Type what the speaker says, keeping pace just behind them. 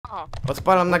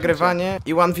Odpalam nagrywanie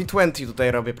i 1v20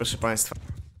 tutaj robię, proszę państwa.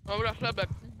 Dobra, chlebek.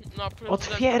 No,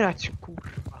 Otwierać,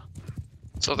 kurwa.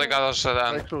 Co ty gadasz, że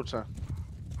Daj ten? klucze.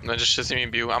 Będziesz się z nimi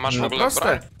bił, a masz w No ogóle proste.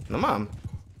 broń? No mam.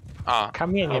 A,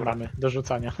 Kamienie dobra. mamy do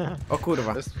rzucania. O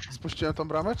kurwa. Spuściłem tą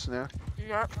bramę, czy nie?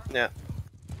 Nie.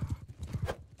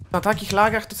 Na takich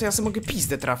lagach to co ja sobie mogę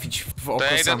pizdę trafić w oko To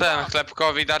ja idę sam. ten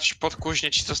chlebkowi dać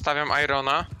podkuźnie ci, co stawiam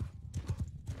Irona.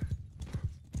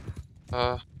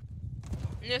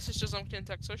 Nie jest jeszcze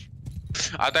zamknięty jak coś.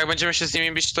 A tak będziemy się z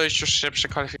nimi bić, to już się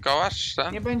przekwalifikować, czy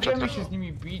ten? Nie będziemy się z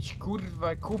nimi bić,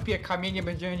 kurwa, kupię kamienie,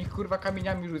 będziemy ich kurwa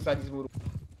kamieniami rzucali z muru.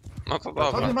 No to Co wy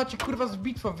dobra. macie kurwa z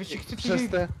bitwą, wy się chcecie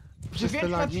Przez te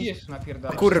lagi... jeszcze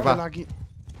napierdalać. Kurwa.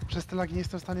 Przez te lagi nie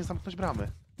jestem w stanie zamknąć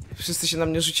bramy. Wszyscy się na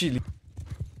mnie rzucili.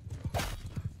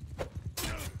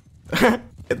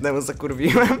 Jednemu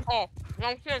zakurwiłem. O,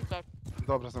 zamknięte.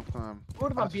 Dobra, zamknąłem.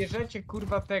 Kurwa, bierzecie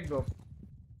kurwa tego.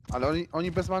 Ale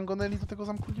oni bez mangoneli do tego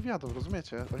zamku nie wiadą,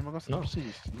 rozumiecie? Oni mogą sobie No.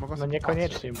 przyjść. Mogą No sobie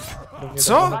niekoniecznie.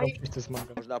 Co?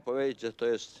 Można powiedzieć,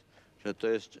 że to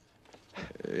jest,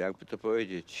 jakby to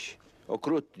powiedzieć,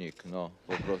 okrutnik, no,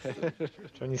 po prostu.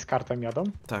 Czy oni z kartem jadą?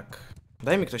 Tak.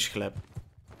 Daj mi ktoś chleb.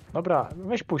 Dobra,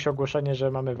 weź pójść ogłoszenie,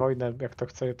 że mamy wojnę, jak to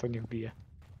chce, to niech bije.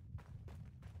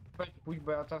 Weź pójdź,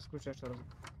 bo ja teraz kluczę jeszcze raz.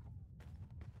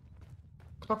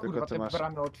 Kto Tylko kurwa ty te masz.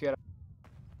 bramy otwiera?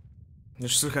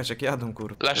 Już słychać jak jadą,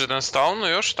 kurwa. Leży ten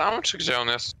stone już tam, czy gdzie on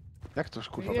jest? Jak to już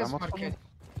kurwa Jest bramę otworzył? market.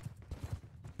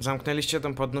 Zamknęliście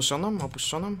tą podnoszoną,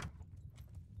 opuszczoną?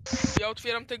 Ja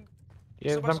otwieram te...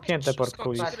 Jest Zobacz, zamknięte port z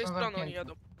kuli. Tak, której są strony oni zamknięte.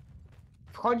 jadą.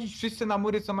 Wchodzić wszyscy na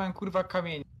mury, co mają kurwa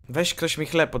kamienie. Weź ktoś mi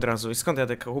chleb od razu. I skąd ja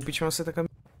tak kupić mam sobie taka...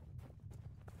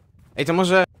 Ej, to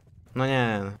może... No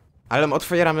nie. Ale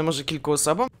otwieramy może kilku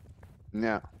osobom?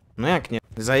 Nie. No jak nie?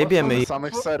 Zajebiemy Mamy ich.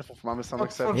 samych surfów, mamy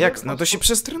samych surfów. Jak? No to się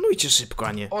przestrenujcie szybko,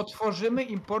 a nie. Otworzymy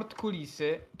import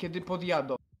kulisy, kiedy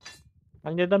podjadą.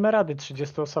 A nie damy rady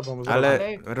 30 osobom. Ale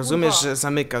Ale, rozumiesz, kurwa, że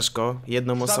zamykasz go,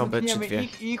 jedną osobę czy Zamkniemy dwie.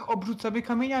 ich i ich obrzucamy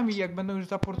kamieniami, jak będą już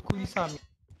za port kulisami.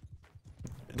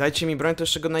 Dajcie mi broń, to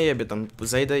jeszcze go najebie tam.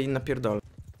 Zajdę i napierdolę.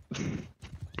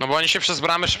 No bo oni się przez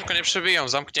bramę szybko nie przebiją,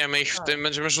 zamkniemy ich w Tak. tym,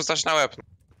 będziemy rzucać na łeb.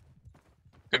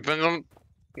 I będą...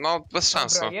 No, bez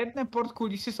szans. Dobra, No. jedne port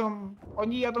kulisy są...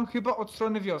 Oni jadą chyba od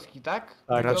strony wioski, tak?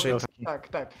 Tak, Raczej dobra. Tak,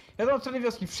 tak. Jadą od strony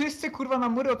wioski. Wszyscy kurwa na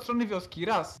mury od strony wioski,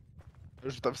 raz.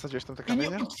 Już tam wsadziłeś tam te I nie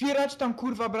kamienie? otwierać tam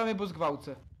kurwa bramy, bo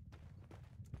zgwałcę.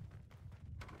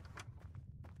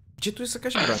 Gdzie tu jest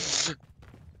jakaś broń?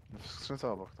 W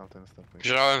skrzynce obok, tamten następny.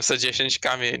 Wziąłem se 10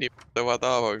 kamieni,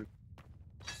 doładował.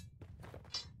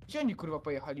 Gdzie oni kurwa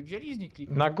pojechali? Wzięli i znikli.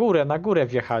 Na górę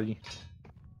wjechali.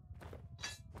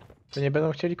 To nie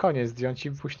będą chcieli konie zdjąć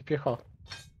i pójść piechotą.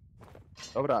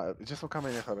 Dobra, gdzie są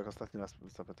kamienie, Chlebek? Ostatni raz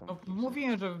zapytam. No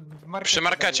mówiłem, że w markecie. Przy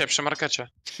markecie, daje. przy markecie.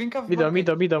 Skrzynka w Idą,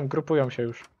 markecie. idą, grupują się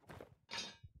już.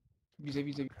 Widzę,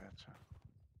 widzę. Markecie.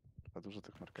 Za dużo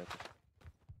tych marketów.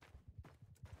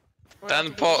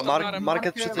 Ten po...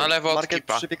 Market przy Na lewo od market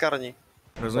kipa. przy piekarni.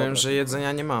 Rozumiem, Dobra. że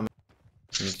jedzenia nie mamy.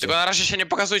 Tylko na razie się nie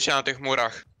pokazujcie na tych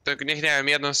murach. Tak niech, nie wiem,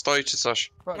 jeden stoi czy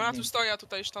coś. No ja tu stoję, a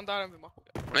tutaj sztandarem wymachuję.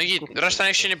 No i reszta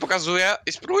niech się nie pokazuje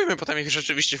i spróbujmy potem ich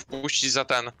rzeczywiście wpuścić za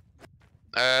ten...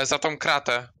 za tą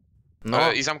kratę.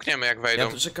 No, I zamkniemy jak ja wejdą.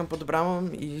 tu czekam pod bramą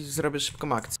i zrobię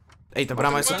szybką akcję. Ej, ta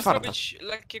brama jest Możesz otwarta. zrobić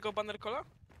lekkiego bannercola?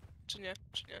 Czy nie?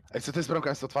 Czy nie? Ej, co to jest bramka?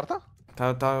 Jest otwarta?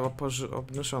 Ta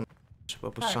obnoszona. Czy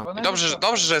opuszczona. Tak,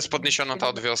 Dobrze, że jest podniesiona ta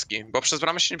od wioski, bo przez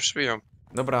bramę się nie przybiją.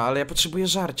 Dobra, ale ja potrzebuję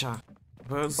żarcia.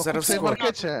 Bo zaraz w tej skład.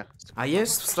 markecie! A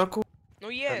jest w stoku? No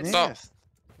Nie jest! To- jest.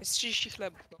 Jest 30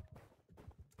 chlebów, no.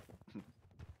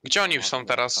 Gdzie oni są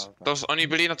teraz? To oni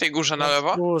byli na tej górze na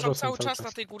lewo? Dużo Są są cały czas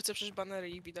na tej górce, przecież banery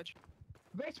ich widać.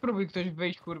 Weź spróbuj ktoś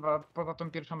wyjść kurwa poza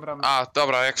tą pierwszą bramę. A,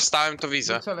 dobra, jak wstałem to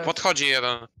widzę. Podchodzi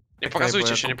jeden. Nie Czekaj, pokazujcie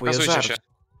bo ja się, nie kupuję pokazujcie żarć. się.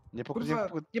 Nie Kurwa,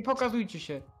 pokój. nie pokazujcie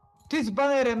się. Ty z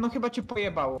banerem, no chyba cię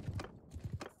pojebało.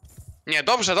 Nie,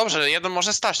 dobrze, jeden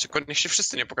może stać, tylko niech się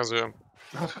wszyscy nie pokazują.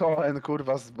 Cohen,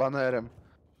 kurwa, z banerem.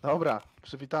 Dobra,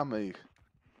 przywitamy ich.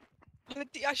 Ale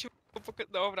ja się...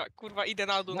 Dobra, kurwa, idę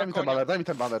na dół Daj na mi ten konia. baner, daj mi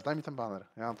ten baner, daj mi ten baner.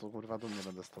 Ja tu kurwa dumnie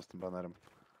będę stał z tym banerem.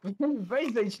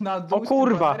 Weź zejdź na dół O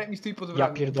kurwa! z tym banerem i stój pod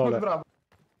bramą. pierdolę. Pod bramą.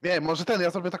 Nie, może ten, ja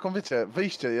zrobię taką, wiecie,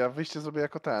 wyjście, ja wyjście zrobię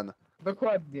jako ten.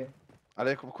 Dokładnie. Ale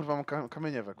jak kurwa mam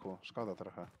kamienie wekół, szkoda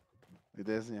trochę.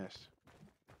 Idę je znieść.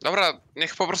 Dobra,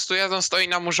 niech po prostu jeden stoi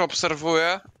na murze,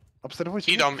 obserwuje.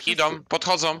 Obserwujcie. Idą,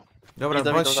 podchodzą. Dobra,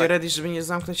 Idę, bądźcie tak. ready, żeby nie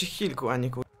zamknąć ich kilku, a nie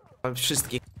kurwa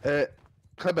wszystkich.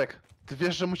 Chlebek, ty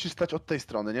wiesz, że musisz stać od tej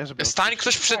strony, nie? Żeby Stań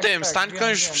ktoś przy Tak, tym, tak, stań wiem,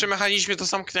 ktoś wiem. przy mechanizmie do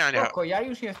zamknięcia. Spoko, ja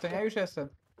już jestem.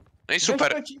 No i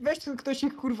super. Weź ktoś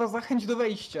ich kurwa zachęć do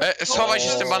wejścia. Schowaj się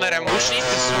z tym banerem,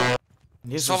 łucznicy są.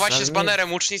 Jezus, Schować się ale z nie-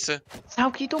 banerem, łucznicy.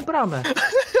 Zamknij tą bramę.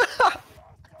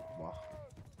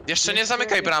 Jeszcze nie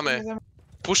zamykaj bramy.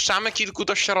 Puszczamy kilku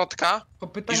do środka. To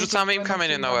pytanie, I rzucamy czy im będą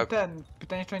kamienie chcieli na nam łeb.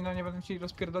 Pytanie, czy oni nam nie będą chcieli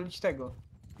rozpierdolić tego.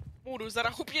 Muru,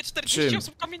 zaraz chłopie 40 Czym?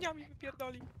 osób kamieniami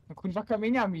wypierdoli. No kurwa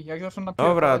kamieniami, jak zaczną na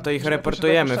Dobra, to ich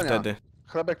reportujemy wtedy.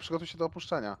 Chlebek, przygotuj się do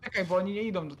opuszczenia. Czekaj, bo oni nie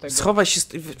idą do tego. Schowaj się,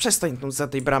 przestań tu za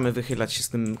tej bramy wychylać się z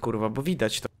tym, kurwa, bo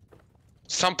widać to.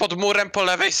 Są pod murem po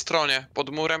lewej stronie. Pod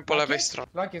murem po lewej stronie.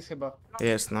 Lak jest chyba.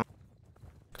 Jest, no.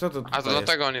 Kto to A tutaj to jest?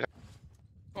 dlatego oni...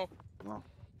 No.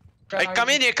 Ej,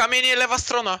 kamienie, kamienie, lewa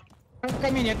strona.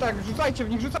 Kamienie, tak, rzucajcie w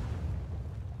nich, rzucajcie.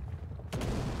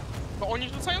 Bo oni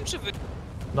rzucają czy wy?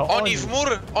 No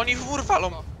Oni w mur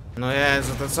walą. No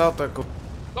Jezu, to co to, ku...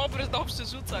 Dobry, dobrze,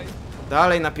 rzucaj.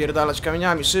 Dalej napierdalać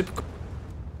kamieniami, szybko.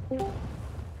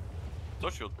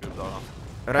 Co się odpierdala?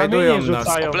 Rajdują Kamienie nas.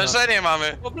 rzucają. Oblężenie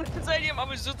mamy. Oblężenie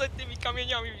mamy rzucać tymi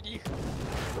kamieniami w nich.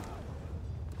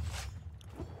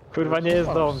 Kurwa, nie jest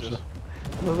dobrze.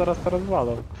 No zaraz to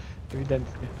rozwalą.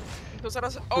 Ewidentnie. To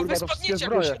zaraz... O, Kurwa, wy to spadniecie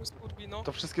wszystkie jak zbroje. się skurwi, no.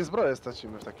 To wszystkie zbroje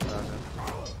stracimy w takim razie.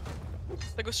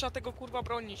 Tego trzeba tego kurwa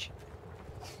bronić.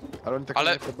 Ale oni tak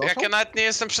Ale nie podnoszą? jak ja nawet nie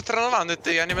jestem przetrenowany,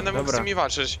 ty, ja nie będę mógł z Dobra. nimi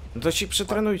walczyć. No to ci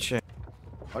przetrenujcie.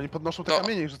 Oni podnoszą te To-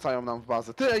 kamienie i rzucają nam w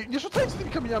bazę. Ty, ej, nie rzucajcie tymi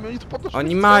kamieniami, oni tu podnoszą.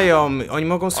 Oni ich mają, oni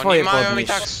mogą swoje Oni mają podnieść.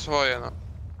 i tak swoje, no.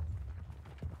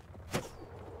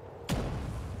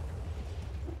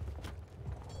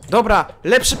 Dobra,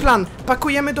 lepszy plan.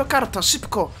 Pakujemy do karta,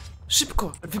 szybko.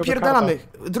 Szybko, wypierdalamy.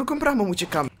 Drugą bramą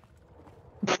uciekamy.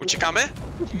 Uciekamy?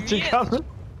 Ciekawe.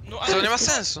 No To nie ma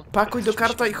sensu. Pakuj do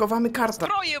karta i chowamy karta.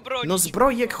 Zbroję bronić. No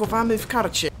zbrojek chowamy w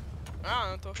karcie.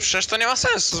 A, no to... Przecież to nie ma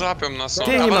sensu, złapią nas. No.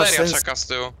 Ty nie masz Kawaleria sensu. czeka z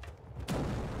tyłu.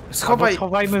 Schowaj.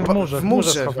 schowajmy w po- murze, W w murze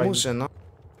murze, w schowajmy. murze, no.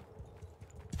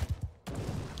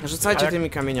 Rzucajcie A jak- tymi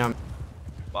kamieniami.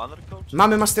 Banner code?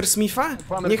 Mamy Master Smitha?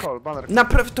 Banner Niech call, banner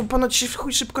call. to ponoć się w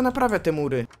chuj szybko naprawia te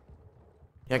mury.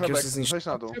 Jak już Chlebek, zniszczy. zejdź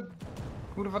na dół.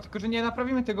 Kurwa, tylko że nie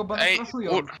naprawimy tego, bo Ej, nas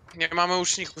raszują. nie mamy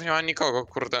łuczników, nie ma nikogo,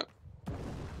 kurde.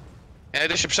 Ja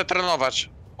idę się przetrenować.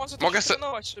 Może to Mogę Mogę se-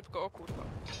 trenować szybko, o kurwa.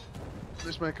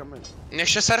 Zejdź moje kamienie. Niech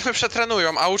się surfy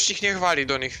przetrenują, a łucznik niech wali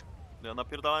do nich. Ja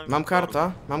napierdałem... Mam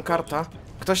karta, mam karta.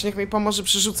 Ktoś niech mi pomoże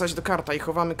przerzucać do karta i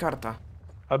chowamy karta.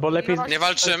 Albo lepiej Na razie- Nie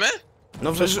walczymy?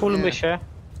 No przeszkulmy Nie. się.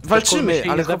 walczymy, przeszkulmy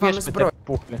się ale i chowamy zabierzmy te zbroję.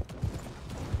 puchy.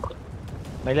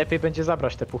 Najlepiej będzie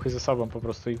zabrać te puchy ze sobą po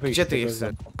prostu i wyjść Gdzie z ty tego jesteś?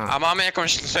 zamku. A mamy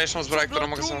jakąś lżejszą zbroję, W którą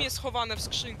Lord mogę Roomie sobie... schowane w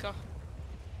skrzynkach.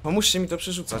 Pomóżcie mi to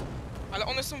przerzucać. Ale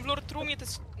one są w Lord Roomie, to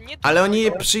jest... Nie Ale oni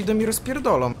je to, przyjdą i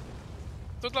rozpierdolą.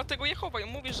 to dlatego je chowaj.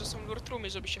 Mówię, że są w Lord Roomie,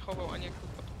 żeby się chował, a nie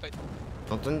kurwa tutaj.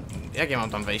 No to jak ja mam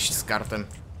tam wejść z kartem?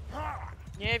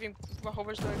 Nie wiem, kurwa,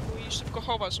 chowasz do jakby i szybko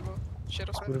chowasz, bo się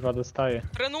roz... Kurwa, dostaję.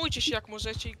 Trenujcie się jak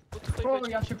możecie, bo tutaj O,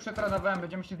 będzie... ja się przetrenowałem,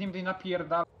 będziemy się z nim tutaj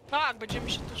napierdalać. Tak,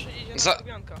 będziemy się to że idzie Za- na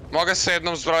lubianka. Mogę sobie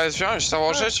jedną zbroję wziąć,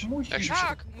 założyć? Musisz. Jak się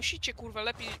Tak, musicie kurwa,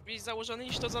 lepiej być założony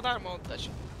niż to za darmo oddać.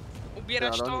 Nie,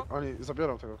 Ubierać ale to... oni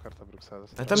zabiorą tego karta Brukseli.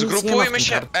 Ale tam nic nie ma w Zgrupujmy tym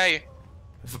się, karcie. ej,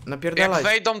 jak Napierdalaj.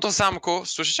 wejdą do zamku,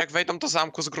 słyszycie, jak wejdą do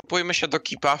zamku, zgrupujmy się do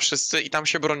kipa wszyscy i tam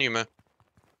się bronimy.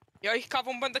 Ja ich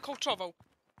kawą będę kołczował.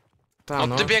 Ta, No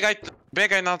no. ty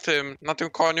biegaj na tym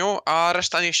koniu, a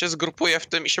reszta niech się zgrupuje w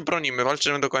tym i się bronimy,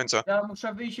 walczymy do końca. Ja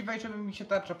muszę wyjść i wejść, żeby mi się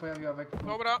tarcza pojawiła.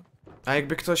 Dobra, A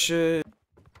jakby ktoś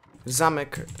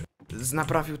zamek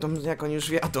naprawił, to jak oni już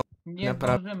wiadą. Nie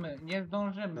Napra- zdążymy, nie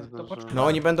zdążymy. To zdążymy. poczekaj. No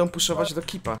oni będą puszować do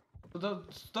kipa.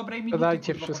 Z dobrej minuty.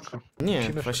 Dodajcie kurwa, wszystko. Nie,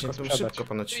 Musimy właśnie wszystko to sprzedać. szybko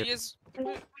ponoć się. jest...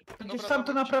 Przecież Dobra, sam to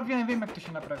dobra. naprawiłem, wiem jak to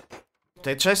się naprawi.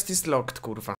 Tej chest is locked,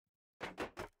 kurwa.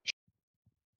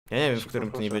 Ja nie wiem, w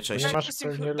którym to niby Nie cześć. masz wszystkim,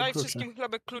 pewnie daj kluczy. wszystkim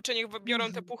chlebek klucze, niech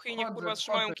biorą te puchy i niech kurwa Wchodzę,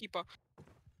 trzymają wchodzę. kipa. Bo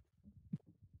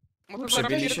to Kurwa, zaraz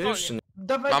Przebili się pierdolnie. już, czy nie?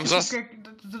 Dawajcie Mam zas- szybko,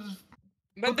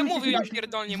 Będę mówił jak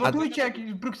pierdolnie. Zbudujcie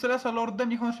jakiś Brukselesa lordem,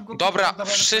 niech on szybko... Dobra,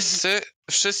 Dawaj,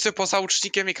 wszyscy poza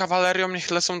łucznikiem i kawalerią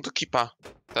niech lecą do kipa.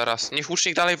 Teraz. Niech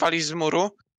łucznik dalej wali z muru.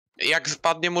 Jak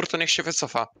spadnie mur, to niech się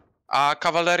wycofa. A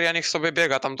kawaleria niech sobie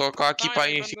biega tam dookoła kipa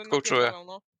i niech ich kołczuje.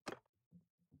 No.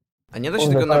 A nie da się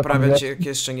tego naprawiać, jak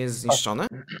jeszcze nie jest zniszczone?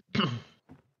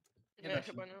 Nie,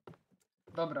 chyba nie.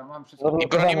 Dobra, mam wszystko. I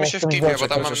bronimy się w kipie, bo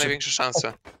tam mam Chociaż- największe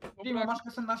szanse. Dima, masz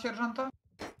kasę na sierżanta?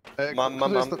 Ej, Mam.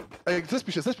 Ej,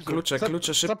 zespisz się, zespisz się. Klucze,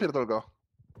 szybko. Zapierdol go.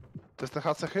 To jest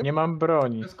THC chyb? Nie mam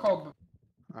broni. To jest kob.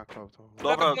 A, to. Dobra,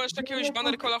 Dobra, możesz jakiegoś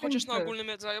banerkola chociaż na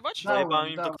ogólnym zajebać? Dałem, zajebałem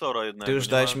im dałem. doktora jednego. Ty już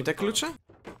nie dałeś ma mi te doktora. klucze?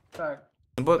 Tak.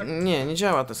 No bo nie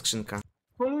działa ta skrzynka.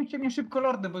 Polujcie mnie szybko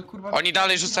lordem, bo kurwa... Oni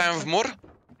dalej rzucają w mur?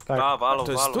 Tak. A, walą,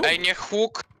 To jest walą. tu? Ej,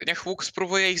 niech łuk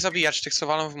spróbuje ich zabijać, tych co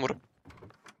walą w mur.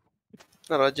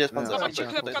 Dobra, gdzie jest pan Nie. Dawajcie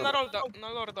zaraz? chlebka na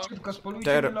lorda. Szybko, spolujcie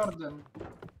Ter- mnie lordem.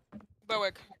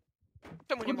 Bełek.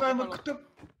 Czemu nie Kurwa, mogę no halo? kto...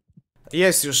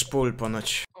 Jest już pól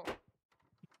ponoć.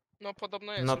 No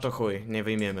podobno jest. No już. to chuj, nie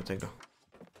wyjmiemy tego.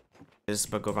 Jest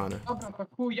zbagowany. Dobra, to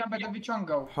chuj, ja będę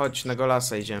wyciągał. Chodź, na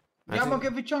golasa idziemy. A Ja ty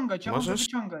mogę wyciągać, ja mogę możesz?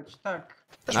 wyciągać, tak.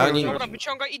 A oni Dobra,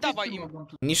 wyciągaj i dawaj Wszyscy im. mogą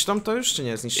tu. niszczą to już czy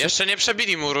nie? Zniszczą? Jeszcze nie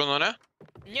przebili muru, no nie?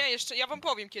 Nie, jeszcze, ja wam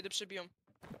powiem kiedy przybiją.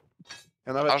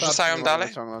 Ja nawet A tarczy rzucają nie mogę dalej?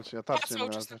 wyciągnąć, ja A tarczy nie cały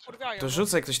mogę czas wyciągnąć. nakurwiają. To no.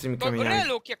 rzucaj ktoś tymi To kamieniami.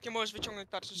 reluk, jak nie możesz wyciągnąć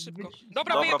tarczy, szybko.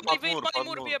 Dobra, Dobra, wyjebali, padł mur, wyjebali padł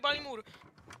mur, mur. wyjebali mur.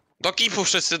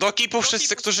 Do kipu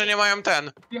wszyscy, którzy nie mają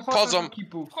ten. Piechota Wchodzą. do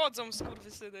kipu. Wchodzą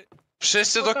skurwysyny.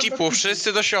 Wszyscy do Potem do kipu, kipu.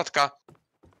 wszyscy do środka.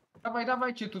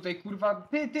 Dawajcie tutaj, kurwa.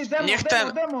 Ty, demo, Niech demo,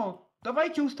 ten- demo.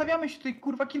 Dawajcie, ustawiamy się tutaj,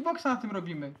 kurwa, killboxa na tym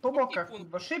robimy. Po bokach, kipu.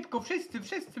 kurwa, szybko, wszyscy.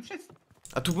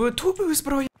 A tu były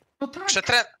zbroje. No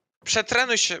tak.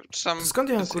 Przetrenuj się, czy tam... To skąd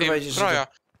ja mam, kurwa, wiedzieć, że zbroja.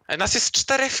 Nas jest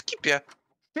 4 w kipie.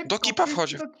 Szybko, do kipa wszyscy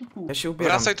wchodzi. do kipu. Ja się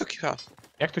ubieram. Wracaj do kipa.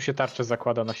 Jak tu się tarczę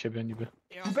zakłada na siebie niby?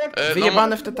 Ja. Kubek, No,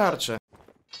 Wyjebane w te tarcze.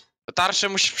 tarczę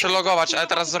musisz przelogować, ale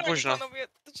teraz za Broń, późno. panowie,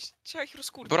 to trzeba ich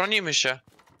rozkurwić. Bronimy się.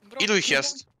 Broń. Ilu ich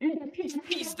jest?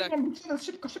 Pizdę.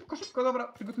 Szybko, dobra,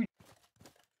 przygotuj.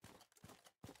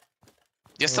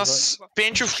 Jest nas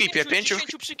 5 w kipie, 5 w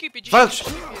 10 przy kipie, 10 Walcz! przy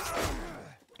kipie jest.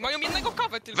 Mają jednego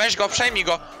kawę tylko. Weź go, przejmij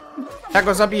go. Ja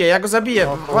go zabiję.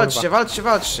 O, kurwa.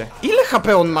 Walczcie. Ile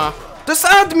HP on ma? To jest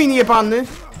admin jebany.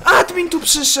 Admin tu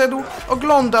przyszedł,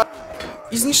 ogląda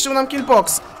i zniszczył nam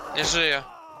killbox. Nie żyje.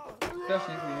 Też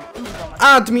nie żyje. Kurwa, ma-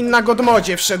 Admin na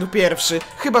godmodzie wszedł pierwszy.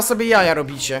 Chyba sobie jaja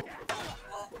robicie.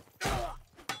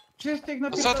 Czysty jak na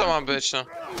No co to ma być, no?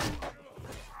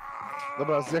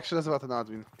 Dobra, jak się nazywa ten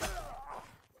admin?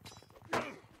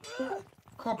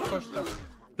 Kop coś tam.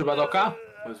 Trzeba doka?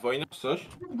 To jest wojna czy coś?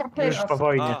 Kurwa, Już teraz. po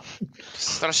wojnie.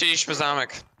 Straciliśmy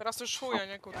zamek. Teraz już chuja,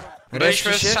 nie kurwa.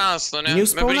 Byliśmy Reszcie z się szans, no nie?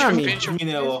 News My byliśmy spawnami. 5.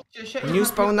 Minęło. new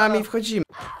spawnami wchodzimy.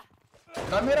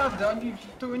 Damy radę,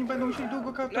 oni będą musieli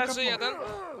długo Leży jeden,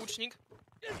 łucznik.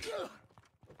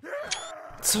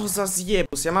 Co za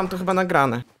zjebus, ja mam to chyba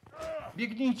nagrane.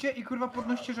 Biegnijcie i kurwa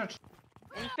podnoście rzeczy.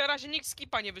 I na razie nikt z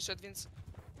kipa nie wyszedł, więc...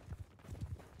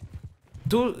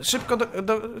 Tu szybko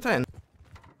ten.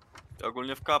 Ja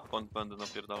ogólnie w kapłan będę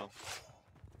napierdalał.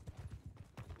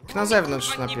 Na zewnątrz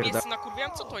Kurwa, napierda. niebiescy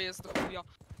nakurwiałem, co to jest do chuja?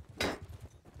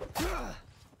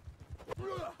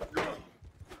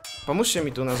 Pomóżcie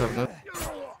mi tu na zewnątrz.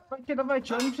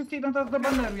 Dawajcie, oni wszyscy idą teraz do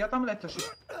baneru, ja tam lecę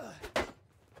szybko.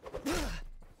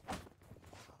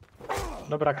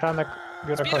 Dobra, kranek,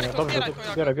 biorę Zbieraj konia. to, Dobrze,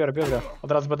 zbieraj koniaka. biorę.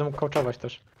 Od razu będę mógł coachować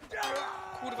też.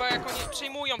 Kurwa, jak oni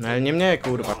przyjmują No ale nie mnie,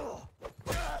 kurwa.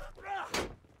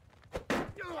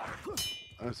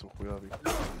 Ale są chujowi.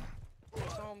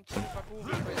 Są, kurwa,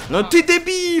 głupie. No ty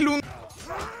debilu!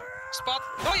 Spadł,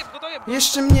 dojeb go.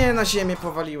 Jeszcze mnie na ziemię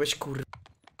powaliłeś, kurwa.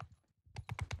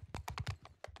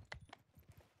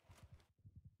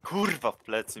 Kurwa, w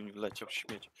plecy mi leciał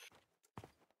śmieć.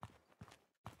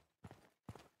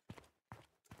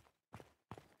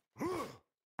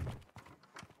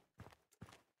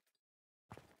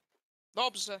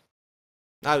 Dobrze.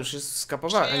 A, już jest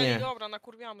skapowa... A Przejęli, nie. dobra,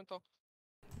 nakurwiamy to.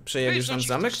 Przejęli już nam Wyjdź,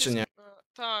 zamek, ktoś czy nie? jest-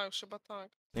 Tak, już chyba tak.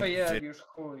 To jest już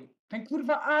chuj. Ten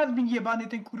kurwa admin jebany,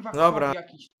 ten kurwa Dobra. chłop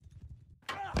jakiś.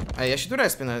 Ej, ja się tu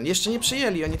respię, no. Jeszcze nie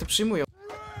przyjęli, oni to przyjmują.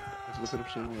 Ja to dopiero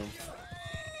przejmują.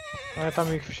 Ale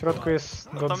tam ich w środku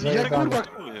jest No do tam nie zajebania. kurwa.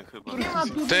 rekrutuje chyba. Nie ma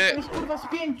dużo, to jest kurwa z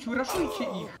 5, raszujcie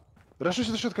ich.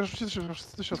 Raszujcie do środka,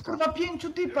 wszyscy do środka. Kurwa 5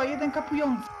 typa, jeden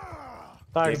kapujący.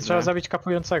 Tak, Biegnę. trzeba zabić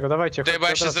kapującego, dawajcie. Ty, bo ja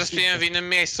chodźcie się od razu. zrespiłem w innym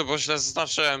miejscu, bo źle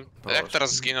zaznaczyłem. Boże. Jak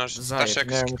teraz zginąć? Zajeb, Też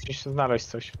jak Nie, musisz znaleźć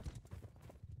coś.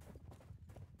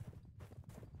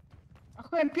 A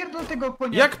chujem, pierdol tego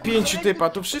konia. Jak 5 typa?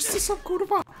 Tu wszyscy są,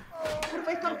 kurwa.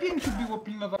 Kurwa ich tam 5 było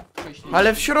pilnować wcześniej.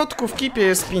 Ale w środku, w kipie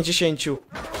jest 50.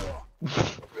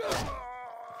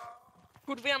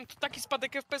 Kurwa, ja mam tu taki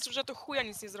spadek FPS-ów, że to chuja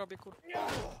nic nie zrobię, kurwa.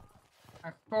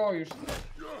 Ach, to już.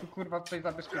 Tu kurwa tutaj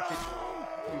zabezpieczyć.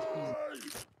 To jest pizda.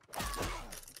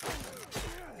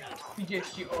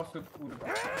 30 osób, kurwa.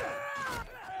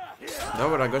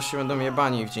 Dobra, goście będą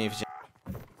jebani w dzień w dzień.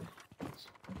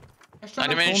 Jeszcze, A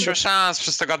nie na mieliśmy szans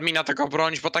przez tego admina tego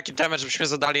bronić, bo taki damage byśmy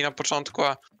zadali na początku,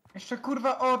 a... jeszcze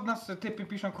kurwa od nas te typy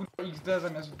piszą kurwa XD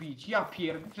zamiast bić. Ja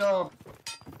pierdolę.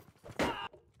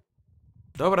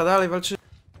 Dobra, dalej walczy.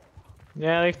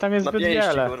 Nie, ale ich tam jest Na zbyt pięści,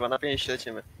 wiele. kurwa, na pięści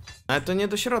lecimy. Ale to nie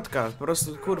do środka, po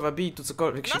prostu, kurwa, bij tu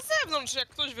cokolwiek się... Na zewnątrz, jak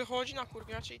ktoś wychodzi,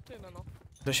 nakurwiacie i tyle, no.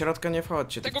 Do środka nie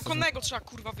wchodźcie. Tego tylko co- konnego trzeba,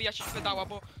 kurwa, wyjaśnić pedała,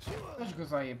 bo Weź go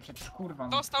zaje, przecież kurwa. No.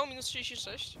 dostał minus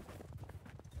 36.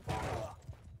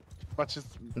 Patrzcie,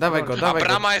 Dawaj go, A dawaj go.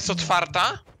 brama jest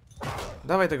otwarta?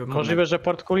 Dawaj tego konnego. Możliwe, że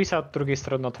port kulisa od drugiej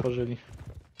strony otworzyli.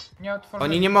 Nie otworzyli.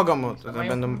 Oni nie mogą, Mają,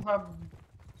 będą... kurwa,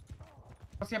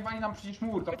 Rozjebali nam przecież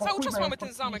mur, to My po cały chuj czas mają mamy ten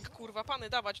podpis. zamek, kurwa, pany,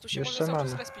 dawać, tu się Jeszcze może cały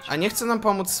czas mamy. respić. A nie chce nam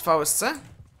pomóc z VSC?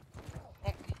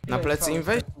 Na Jest plecy im cały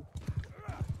wejść? sklepik.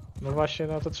 No właśnie,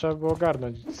 no to trzeba było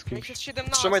ogarnąć z No ich kimś. jest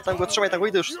 17. Trzymaj tam go,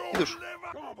 idę już, idę już.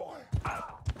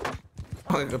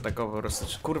 Mogę go tak po prostu.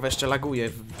 Kurwa, jeszcze laguje.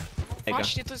 Ega.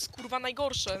 Właśnie, to jest kurwa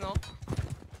najgorsze, no.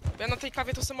 Ja na tej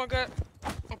kawie to sobie mogę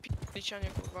opić, a nie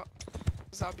kurwa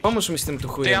zabić. Pomóż mi z tym tu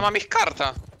Ty, chujem. ja mam ich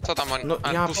karta. Co tam oni? No,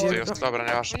 A, ja pusty pierdolę. jest, dobra, No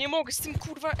nieważne. nie mogę z tym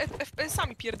kurwa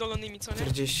FPS-ami pierdolonymi, co nie?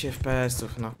 40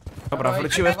 FPS-ów, no. Dobra, Dawaj.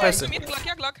 wróciły FPS-y.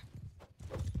 Jak lag.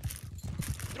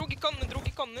 Drugi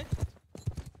konny.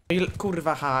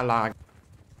 Kurwa, lag.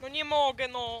 No nie mogę,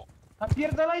 no.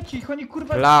 Napierdalajcie ich, oni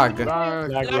kurwa... Lag. oni nie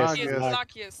mają-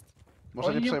 Lag jest. Może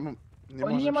Oni nie nie- przejmą... Oni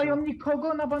może nie mają przejmą-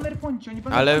 nikogo na banner poincie, oni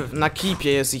Ale na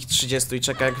kipie jest ich 30 i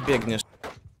czeka jak biegniesz.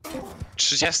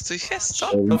 30 jest,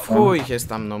 co? No w chuj ich jest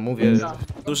tam, no mówię.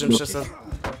 Dużym przesad...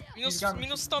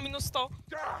 Minus 100.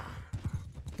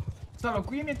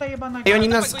 Zalokuje mnie ta jebana... I oni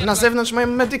Dawaj, na zewnątrz mają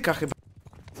medyka chyba.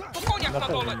 Po koniach Na na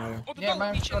pewno dole. mają. Od Nie, dołu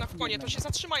mają bicie na środki konie, to jedne. się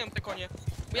zatrzymają te konie.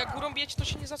 Bo jak górą bieć, to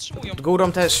się nie zatrzymują.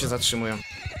 Górą też się zatrzymują.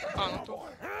 A, no to...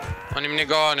 Oni mnie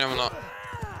gonią, no.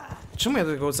 Czemu ja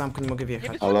do tego zamku nie mogę Nie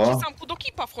wjechać? wychodźcie z zamku, do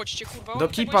kipa wchodźcie, kurwa. Do oni tego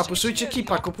kipa, jeszcze nie puszujcie przyjęli,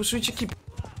 kipa, no. puszujcie kipa.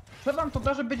 Co wam to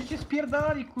da, że będziecie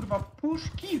spierdalali, kurwa? Push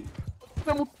keep!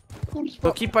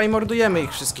 Do kipa i mordujemy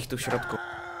ich wszystkich tu w środku.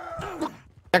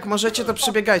 Jak możecie, to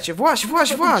przebiegajcie. Właź!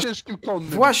 Ciężkim konnym.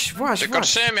 Właź! Tylko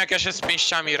czym, jak ja się z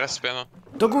pięściami respię, no.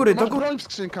 Do góry, Masz broń w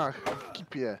skrzynkach. W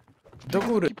kipie. do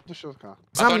góry. Kip do środka. A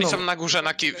Za to oni mną. są na górze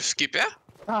w skipie?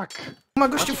 Tak. Ma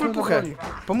gościu full pełno puchę. broni.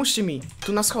 Pomóżcie mi,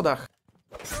 tu na schodach.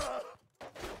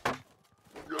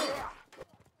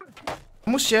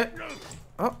 Pomóżcie.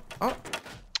 O.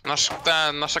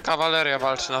 Nasza kawaleria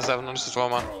walczy na zewnątrz z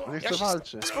dwoma. On nie Ja chce się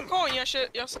walczyć. Spokojnie,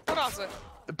 ja sobie poradzę.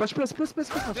 Patrz, ples.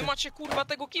 Wy macie kurwa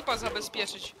tego kipa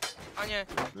zabezpieczyć. A nie.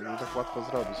 Nie tak łatwo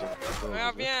zrobić. No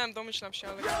ja wiem, domyślam się,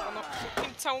 ale kurwa, no.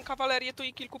 Im całą kawalerię tu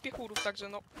i kilku piechurów, także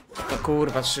no. No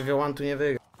kurwa, Trzywiołan tu nie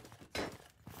wygra.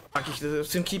 W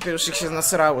tym kipie już ich się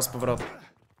nasrało z powrotem.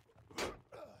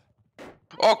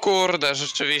 O kurde,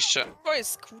 rzeczywiście. To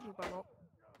jest kurwa, no.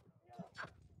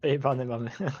 Jebany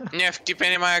mamy. Nie, w kipie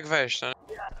nie ma jak wejść, no.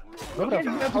 Dobra,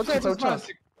 Chodźcie cały czas.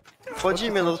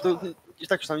 Wchodzimy, no to i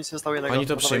tak już tam nic nie stało jednego. Oni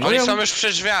to Dawaj. przyjmują? Oni są już przy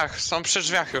drzwiach, są przy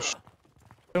drzwiach już.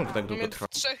 Czemu to tak długo Mnie trwa?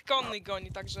 3 konnych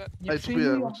goni, także. Nie Ej,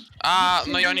 przyjmują. próbuję. A,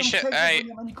 Nie no i oni się, przyjmują tego, ej, bo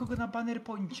Nie ma nikogo na banner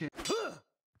poincie.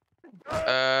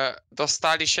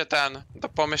 dostali się do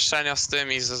pomieszczenia z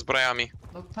tymi, ze zbrojami.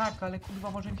 No tak, ale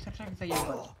kurwa może mi tak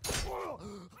zajebać.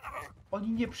 Oni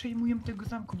nie przejmują tego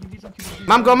zamku, nie wiedzą kiedy...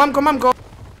 Mam go!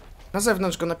 Na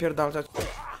zewnątrz go napierdalać.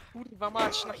 Kurwa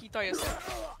mać, na hita jest.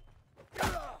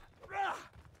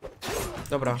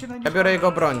 Dobra, ja biorę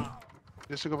jego broń.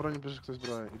 Jeszcze go broni, bierze ktoś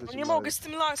zbroję. Idę No ci nie dalej. mogę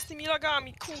z tymi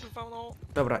lagami, kurwa, no.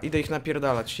 Dobra, idę ich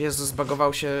napierdalać. Jezu,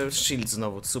 zbagował się shield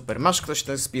znowu, super. Masz ktoś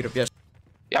ten spear, bierz.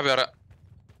 Ja biorę.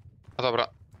 No dobra.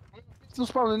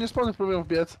 Nie spawny próbują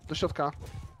wbiec do środka.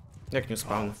 Jak nie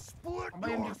spawn?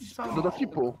 Mają mnie wpisane. Do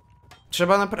flipu.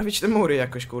 Trzeba naprawić te mury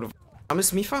jakoś, kurwa. Mamy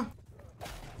Smitha?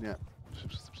 Nie.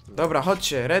 Wszyscy przy tym. Dobra,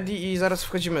 chodźcie, ready i zaraz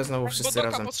wchodzimy znowu Bo wszyscy doka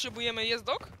razem. potrzebujemy, jest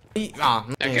dok? No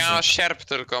Jak nie ja jest. sierp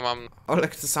tylko mam.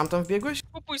 Olek, ty sam tam wbiegłeś?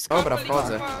 Kupuj Dobra, skalpel i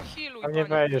wchodzę. kurwa healuj, tam nie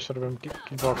panie. wejdziesz, robię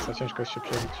kickboxa, ciężko jest się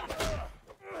przebić.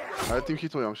 Ale tym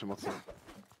hitują się mocno.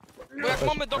 Bo jak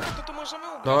mamy doka, to możemy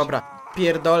ugrać. Dobra,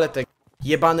 pierdolę te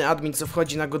jebany admin, co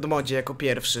wchodzi na Godmodzie jako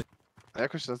pierwszy. A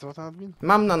jakoś się nazywa ten admin?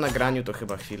 Mam na nagraniu to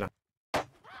chyba chwila.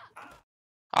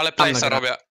 Ale place'a nagra-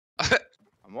 robię.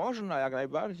 A można, jak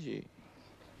najbardziej.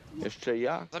 Jeszcze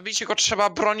jak? Zabijcie go, trzeba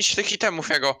bronić tych itemów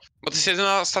jego. Bo to jest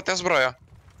jedyna ostatnia zbroja.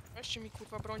 Weźcie mi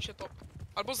kurwa, brońcie to.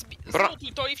 Albo Bro-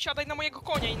 zmontuj to i wsiadaj na mojego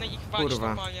konia i na nich walić Kurwa.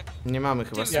 normalnie. Nie mamy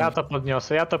chyba Tyle.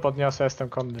 Ja to podniosę, jestem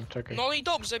konnym, czekaj. No i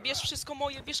dobrze, bierz wszystko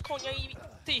moje, bierz konia i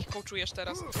ty ich kołczujesz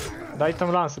teraz.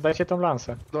 Dajcie tą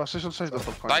lansę. Dobra, 66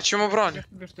 dostał w końcu. Dajcie mu broń.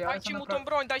 Wiesz, to ja Dajcie lecę mu na tą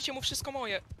broń, dajcie mu wszystko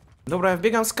moje. Dobra, ja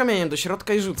wbiegam z kamieniem do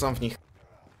środka i rzucam w nich.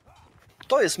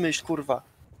 To jest myśl, kurwa.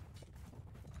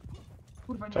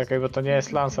 Kurwa, nie Czekaj, bo to nie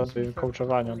jest lansa do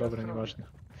coachowania, dobra, nieważne.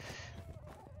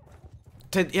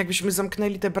 Jakbyśmy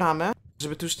zamknęli tę bramę,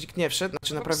 żeby tu już nikt nie wszedł,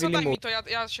 znaczy naprawili Zadaj mu. mi to,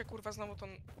 ja się kurwa znowu tą...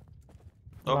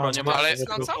 Dobra, No, nie ma ale-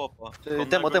 Lanca? chłopa.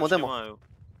 Demo. Nie mają.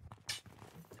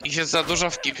 Ich jest za dużo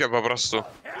w kipie po prostu.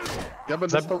 Ja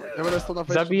będę stał na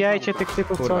wejściu. Zabijajcie tych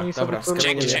typów, Kurwa, co oni sobie dobra, kurwa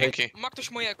Dzięki, robią. dzięki. Ma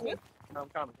ktoś moje EQ?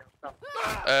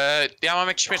 Ja mam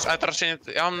jakiś miecz, ale to raczej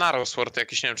nie... Ja mam Narrow Sword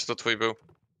jakiś, nie wiem czy to twój był.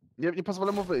 Nie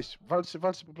pozwolę mu wyjść. Walczcie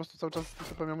po prostu cały czas z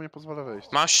typem, ja mu nie pozwolę wyjść.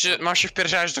 Mam się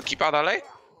wpierdzielać do kipa dalej?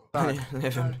 Nie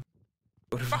wiem.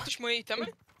 Ma Kurwa. ktoś moje itemy?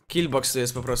 Killbox tu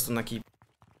jest po prostu na kip.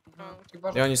 Chyba,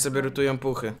 I że- oni sobie rotują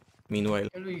puchy. Meanwhile.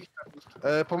 Wielu ich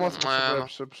tak. Pomocy potrzebuję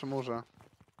no. przy murze.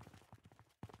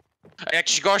 A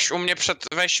jakiś gość u mnie przed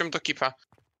wejściem do kipa.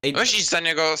 Ej, Weź idź za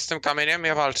niego z tym kamieniem,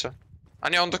 ja walczę. A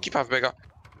nie, on do kipa wbiega.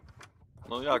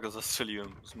 No ja go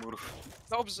zastrzeliłem z murów.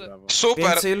 Dobrze. Brawo. Super,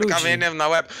 Więcej ludzi. kamieniem na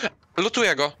łeb.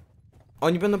 Lutuję go.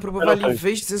 oni będą próbowali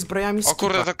wyjść ze zbrojami z O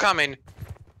kurde, kipa. to kamień.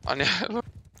 A nie.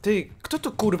 Ty, kto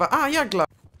to kurwa? A, Jagla!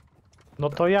 No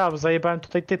to ja zajebałem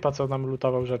tutaj typa, co nam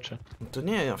lutował rzeczy. No to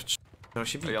nie, ja trzeba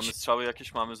się Ej, a my bić. strzały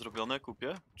jakieś mamy zrobione?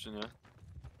 Kupię? Czy nie?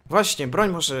 Właśnie, broń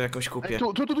może jakąś kupię. Ej,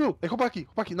 tu! Ej, chłopaki,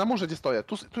 na murze gdzie stoję.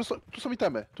 Tu są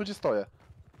itemy, tu gdzie stoję.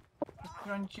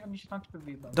 Oni się tam typy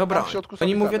wyjebały. Dobra, Tam w środku są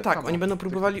oni itemy, mówię tak, tam, oni o. będą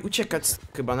próbowali uciekać,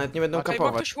 chyba nawet nie będą Ej, ma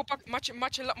kapować. ktoś chłopak,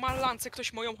 ma lancę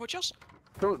ktoś moją chociaż?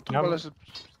 Tu Ja chyba mam- leży...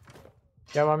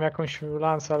 Ja mam jakąś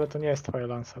lansę, ale to nie jest twoja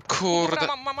lansa. Kurde.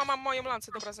 Dobra, mam moją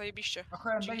lancę, dobra, zajebiście. A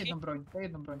cholera, daj Dzięki. jedną broń, daj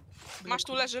jedną broń. Masz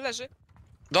tu, leży.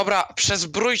 Dobra,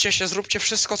 przezbrójcie się, zróbcie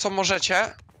wszystko co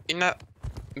możecie. I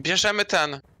bierzemy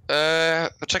ten.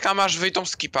 Czekamy aż wyjdą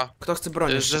z kipa. Kto chce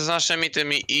bronić? Że z naszymi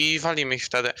tymi i walimy ich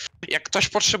wtedy. Jak ktoś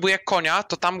potrzebuje konia,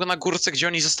 to tam na górce, gdzie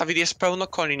oni zostawili, jest pełno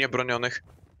koni niebronionych.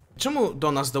 Czemu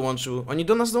do nas dołączył? Oni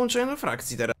do nas dołączają do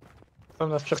frakcji teraz. Chcą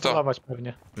nas przepolować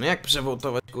pewnie. No jak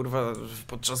przewołtować, kurwa,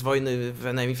 podczas wojny w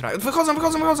enemy frakcji?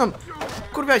 Wychodzą!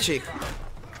 Kurwiajcie ich!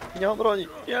 Nie mam broni,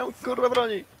 nie mam kurwa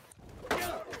broni.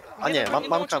 A nie, mam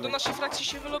Do kamień. naszej frakcji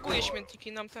się wyloguje śmietnik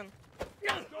i nam ten.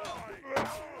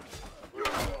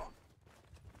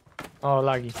 O,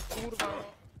 lagi. Kurwa.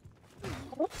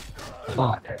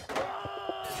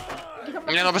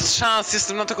 Nie no, bez szans,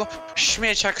 jestem na tego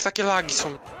śmiecia, jak takie lagi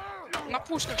są. Na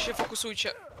puszkach się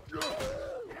fokusujcie.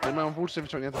 Ja mają włócznie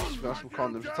wyciągnięte przeciwko naszym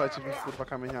konnym. Rzucajcie w nich kurwa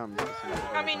kamieniami.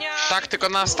 Kamienia! Tak, tylko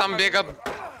nas tam biega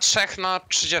 3 na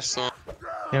 30.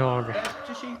 Nie mogę.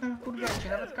 Przecież się ich tam kurwiacie,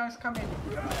 nawet z kamieni,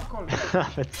 nawet cokolwiek.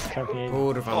 Nawet z kamieni.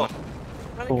 Kurwa, O. no.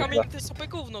 Ale Kurwa. kamień to jest sobie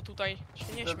gówno tutaj.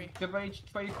 Się nie śmiej. Chyba ci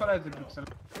twoi koledzy, Bruksel.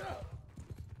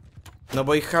 No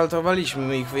bo ich haltowaliśmy,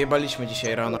 my ich wyjebaliśmy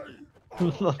dzisiaj rano.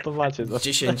 No to macie to.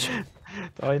 10.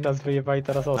 To oni nas wyjebali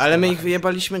teraz ostro. Ale my ich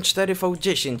wyjebaliśmy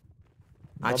 4v10.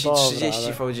 A No ci dobra, 30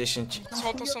 ale- v10.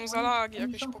 Co to są za lagi? Oni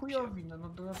Jakieś są popie... chujowi, no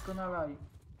doskonale.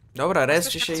 Dobra,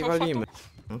 reszcie Jesteś się i tak cofa, walimy.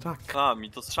 No tak. A,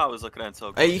 mi to strzały zakręca.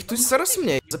 Ej, ich tu jest coraz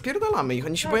mniej. Zapierdalamy ich,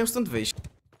 oni się boją stąd wyjść.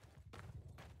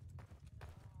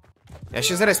 Ja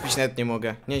się zrespić nawet nie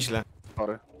mogę. Nieźle.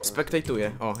 Sorry.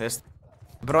 Spektatuję. O, jest.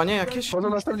 Bronie jakieś?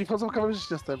 Wchodzą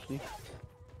kamerzyści następni.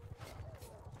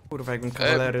 Kurwa, jakbym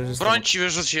kawalery rzucał. Broń ci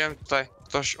wyrzuciłem tutaj,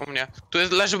 ktoś u mnie. Tu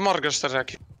leży morderz też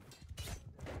jakiś.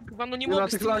 Chyba no nie Nie, na mogę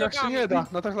z tych tymi lagach się lagami. nie da,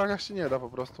 na tych lagach się nie da po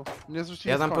prostu. Nie zrzucili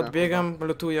Ja z tam konia, podbiegam,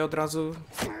 lutuję od razu.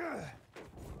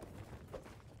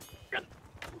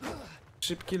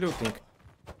 Szybki looting.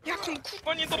 Jak on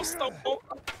kurwa nie dostał? O,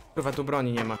 Kurwa, tu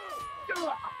broni nie ma.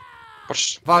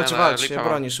 Walcz, Walcz, ja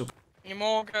broni szukam. nie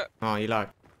mogę. O, i lag.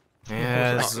 No,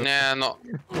 Jezu. nie no.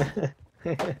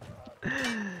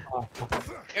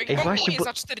 Jak Ej, on właśnie, bo-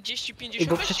 za 40-50 Ej,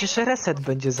 bo przecież reset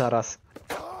będzie zaraz.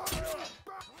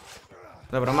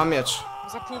 Dobra, mam miecz.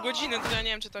 Za pół godziny, to ja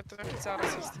nie wiem czy to taki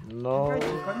zaraz jest. No,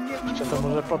 jeszcze to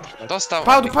może potrwać. Dostał.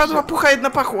 Padła pucha jedna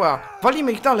pachła!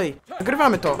 Walimy ich dalej!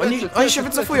 Nagrywamy to! Oni się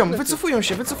wycofują, wycofują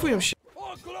się!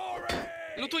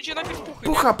 Lutujcie najpierw puchy,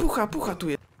 Pucha tu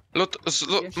jest.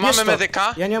 Mamy to.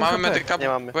 medyka? Ja nie mam Mamy HP. medyka, Nie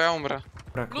mamy. bo ja umrę.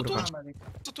 Dobra, kurwa. Lutujcie.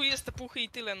 Co tu jest te puchy i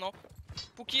tyle no.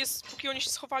 Póki oni się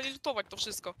schowali lutować to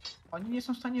wszystko. Oni nie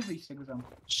są w stanie wyjść z tego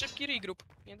zamku. Szybki regroup.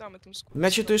 Nie damy tym skór.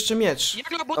 Macie tu jeszcze miecz.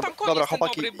 Jagla, bo tam Dobra, koń dobra, jest ten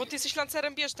chłopaki. dobry, bo ty jesteś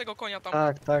lancerem, bierz tego konia tam.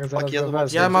 Tak, zaraz Chłopaki, ja go do was-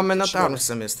 wezmę. Ja mamy nad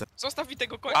Armsem jestem. Zostaw mi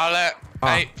tego konia. Ale,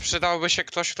 A. ej, przydałby się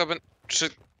ktoś, kto by... Czy...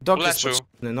 Dok jest Leczył.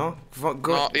 potrzebny, no.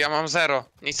 No, ja mam 0.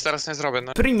 Nic teraz nie zrobię.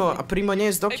 No. A Primo nie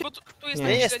jest Ej, dokiem? bo tu jest Nie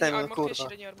ten jestem, średni armor, tu kurwa. jest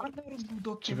średni armor. Ale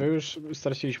był Czy wy już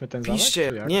straciliśmy ten zamek? Piszcie,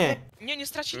 czy jak? nie. Nie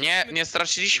straciliśmy. Nie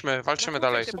straciliśmy, walczymy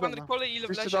dalej. Pan kolej ile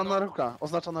Wyjście wlezie, do no. naruka,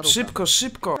 oznaczona ruka.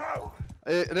 Szybko.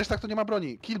 Reszta to nie ma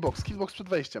broni. Killbox przed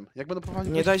wejściem. Jak będą próbowali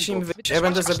Nie wejść dajcie im killbox. wyjść. Ja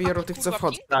będę zabijał tych, co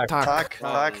wchodzą. Tak.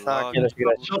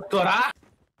 Doktora?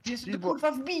 Jezu, to Kilbo-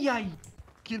 kurwa wbijaj!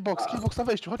 Killbox na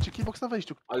wejściu, chodźcie, killbox na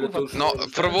wejściu. Ale Kurwa, to już... No,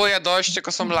 próbuję dojść,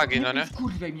 tylko są lagi, no nie?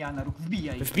 Wkurwiaj mnie, Anaruk,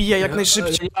 wbijaj! Wbijaj jak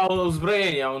najszybciej. Ja mam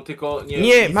uzbrojenie, on tylko...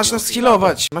 Nie, masz nas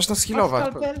healować. Masz nas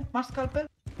healować. Masz skalpel?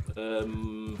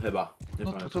 Chyba. Nie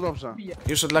No pamiętam. to dobrze. Wbijaj.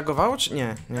 Już odlagowało, czy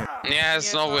nie? Nie. Nie,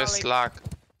 znowu jest lag.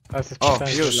 A, jest O,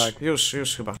 przestępczy lag.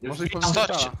 już chyba. Może i Już powinien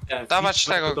Stoć. stać. Dawać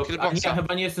tego, A nie, killboxa. ja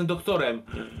chyba nie jestem doktorem.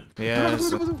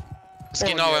 Jezu.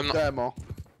 Zginąłem, no. Demo.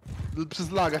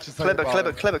 Przez laga cię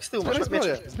zajebałem. Chlebek, z tyłu masz Zbieraj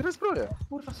miecz. zbroję, zbieraj zbroję.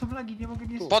 Kurwa, są lagi, nie mogę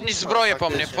nie... Podnieś zbroję po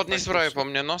mnie, Faktycznie, podnieś zbroję po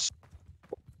mnie, no.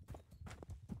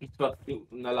 I spadł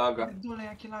na laga. Dole,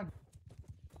 jakie lagi.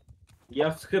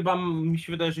 Ja chyba, mi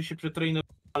się wydaje, że się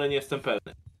przetrainowałem, ale nie jestem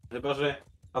pewny. Chyba, że...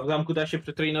 A w zamku da się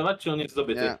przetrainować, czy on jest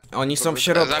zdobyty? Nie. Oni są w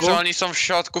środku. Znaczy oni są w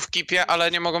środku w kipie,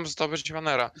 ale nie mogą zdobyć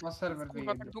banera. Na serwer Kurwa,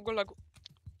 wyjebie. tak długo lagu.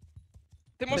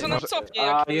 Ty może Może- nam cofnie, A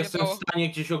jak jestem w wyjebało. stanie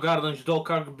gdzieś ogarnąć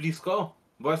doka blisko?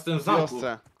 Bo jestem w W zamku.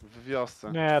 wiosce. W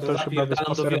wiosce. Nie, to To już chyba być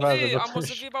po zapierdalam do serwerze. Ty, bo a to może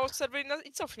już- wyjebało z serwer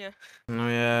i cofnie. No To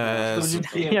jest.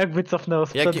 będzie Jakby cofnęło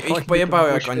sprzed Jak wojny, ich pojebało,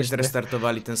 to jak było oni świetnie.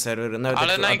 zrestartowali ten serwer. Nawet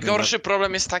Ale jak tu admin najgorszy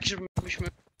problem jest taki, że myśmy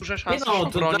duże Nie szanse no, się to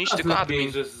obronić, dla nas tylko lepiej,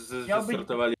 admin. że Miał być-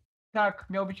 zestartowali. Tak,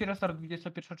 miał być restart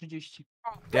 21:30.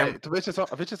 Ej,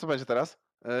 to wiecie co będzie teraz?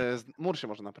 Mur się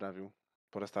może naprawił.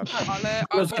 Po restarcie. Ale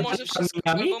Ale albo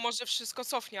może wszystko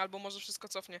cofnie, albo może wszystko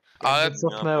cofnie. Ale,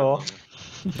 Cofnęło.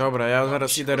 Dobra, ja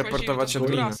zaraz idę Kurwa, reportować ziemi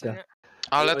to admina. rasy, nie?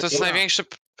 ale to jest Dobra. największy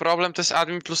problem, to jest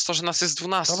admin plus to, że nas jest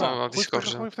 12 Dobra, na chuj w tego,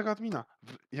 Discordzie. chuj w tego admina.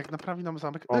 Jak naprawi nam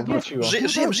zamek... O, wróciło.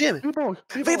 Żyjemy!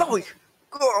 Wyjebał ich!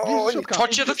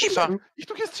 Chodźcie do kipa! Ich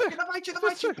tu jest trzech! Dawajcie, Tu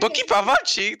jest trzech! Do kipa,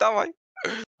 walczcie ich, dawaj!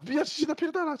 Wbijać się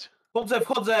napierdalać!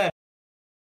 Wchodzę!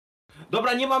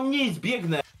 Dobra, nie mam nic,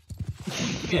 biegnę!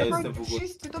 Nie jestem w ogóle.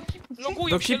 Wszyscy do kipu, Logują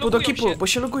Do się, kipu, logują do kipu, się. bo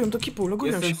się logują, do kipu,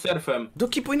 logują Jestem się. surfem. Do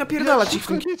kipu i napierdalać ich w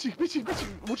tym. Bić ich!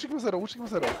 Łucznik ma zero, łucznik ma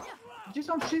zero. Gdzie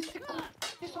są wszyscy?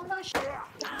 Gdzie są nasi?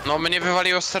 No mnie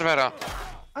wywaliło z serwera.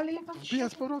 Ale ja tam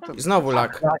Wbijać z powrotem. Znowu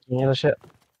lag. Nie da się.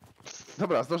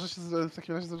 Dobra, zdążę się w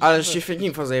takim razie... Ale się fake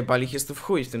info zajebali, ich jest tu w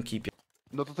chuj w tym kipie.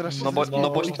 No to teraz się No bo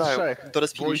zrespiło, ci ich dają. trzech. To Było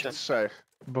respili ich się. trzech.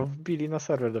 Bo wbili na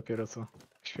serwer dopiero co.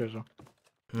 Świeżo.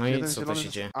 No i Jeden co to zielony się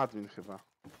jest dzieje? admin chyba.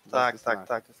 Tak,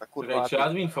 Jest kurwa. Czekaj, czy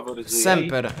admin faworyzuje?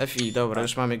 Semper, FI, dobra,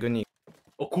 już mamy go nick.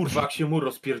 O kurwa, jak się mur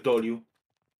rozpierdolił.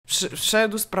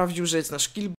 Wszedł, sprawdził, że jest nasz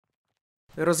kill.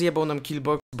 Rozjebał nam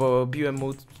killbox, bo biłem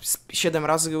mu 7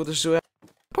 razy, go uderzyłem.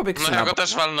 Pobiegł No się ja na go bok.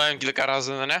 też walnąłem kilka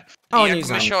razy, no nie? A I oni jak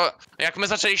za my, nim. jak my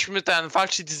zaczęliśmy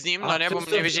walczyć z nim, no nie, bo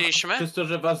my nie wiedzieliśmy. Przez to,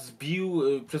 że was zbił,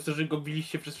 przez to, że go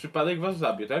biliście przez przypadek, was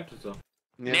zabił, tak? Czy co?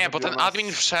 Nie, bo ten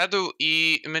admin wszedł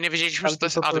i my nie wiedzieliśmy, że to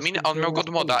jest Ale to po admin, a prostu on miał było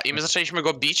god moda i łatwiejsze. my zaczęliśmy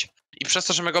go bić i przez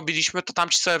to, że my go biliśmy, to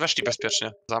tamci sobie weszli bezpiecznie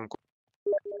w zamku.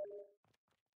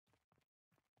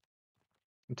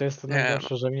 I to jest to Nie,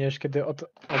 najgorsze, że mnie już kiedy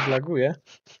odlaguje.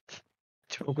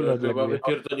 Cię w ogóle Chyba odlaguje.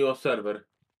 wypierdoliło serwer.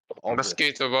 Bez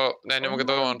kitu, bo ja nie mogę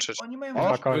dołączyć. Oni mają Chyba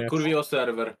coś, koniec. Wykurwiło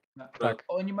serwer. Tak.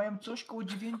 oni mają coś koło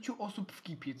 9 osób w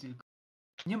kipie tylko.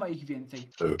 Nie ma ich więcej.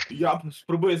 Ja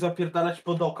spróbuję zapierdalać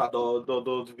pod oka do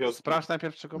wioski. Sprawdź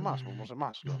najpierw czego masz, bo może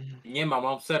masz go. Nie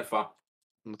mam surfa.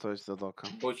 No to jest zadoka.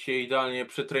 Bo się idealnie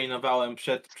przetrainowałem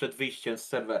przed wyjściem z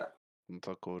serwera. No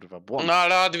to kurwa, błąd. No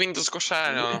ale admin do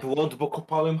zgłoszenia. no. Błąd, bo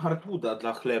kopałem hardwooda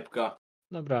dla chlebka.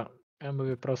 Dobra, ja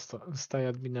mówię prosto. Zostaję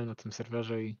adminem na tym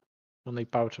serwerze i one i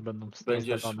pałcze będą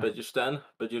rozdawane.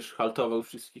 Będziesz haltował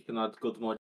wszystkich na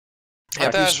godmodzie. Ja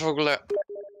Tak, też już- w ogóle.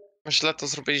 Myślę, to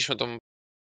zrobiliśmy tą.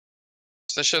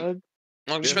 W sensie, Ale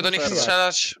mogliśmy do nich serwer.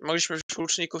 strzelać, mogliśmy wziąć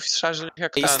łuczników i strzelać do nich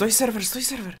jak Ej, ten. stoi serwer, stoi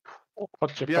serwer.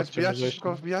 Chodźcie, Wbijać, chodźcie, wbijać, może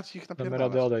szybko wbijać ich damy radę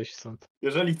napierdalać. odejść stąd.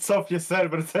 Jeżeli cofnie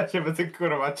serwer, to ja się będę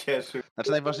kurwa cieszył.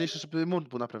 Znaczy najważniejsze, żeby mur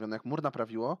był naprawiony. Jak mur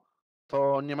naprawiło,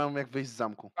 to nie mamy jak wyjść z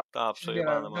zamku. Ta,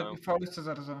 przejebane mają. VSC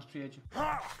zaraz do nas przyjedzie.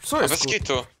 Co A jest, bez kur...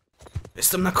 kitu.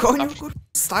 Jestem na koniu, kur...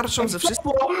 Starczą ze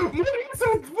wszystkim.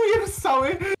 Mój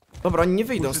cały! Dobra, oni nie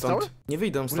wyjdą Mur jest stąd. cały? Nie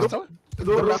wyjdą Mur stąd. jest cały?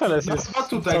 Dobra, Celes jest a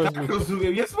tutaj, cały tak dwóch.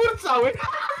 rozumiem, jest mur cały!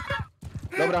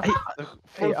 Dobra,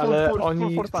 ale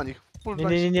oni- full na nich. Full na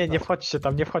Nie, nich. nie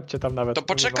wchodźcie tam nawet. To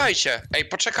poczekajcie, ej,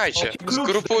 poczekajcie. Klucz,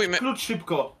 Zgrupujmy. Klucz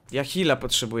szybko! Ja heala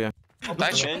potrzebuję.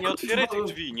 Dajcie. Nie otwieraj tych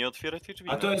drzwi, nie otwieraj tych drzwi.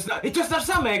 A to jest to jest nasz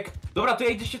zamek! Dobra, to ja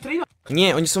idę się trainować.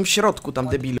 Nie, oni są w środku, tam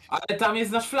debile. Ale tam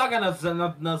jest nasz flaga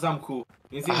na zamku,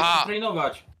 więc ja idę Aha. się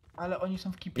trainować. Ale oni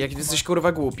są w kipie. Jak kurwa. jesteś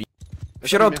kurwa głupi. W Zabij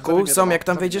środku mnie, są, jak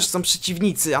tam zabij wejdziesz, mnie. są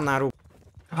przeciwnicy Anaru.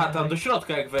 Aha, tam do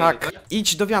środka jak wejdę, Tak,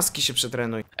 idź do wioski się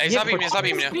przetrenuj. Ej, Nie zabij mnie, wchodź.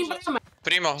 zabij mnie.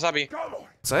 Primo, zabij.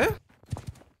 Co?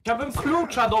 Chciałbym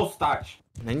klucza dostać!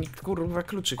 No nikt kurwa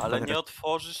kluczyk. Ale chyba nie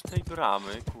otworzysz tej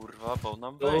bramy, kurwa, bo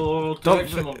nam wejdzie. To jak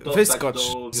się mam dostać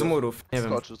wyskocz do z murów, nie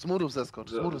wiem. Skocz, z murów zeskocz,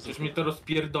 z murów Przecież zeskocz. mnie to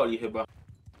rozpierdoli chyba.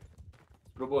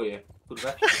 Spróbuję.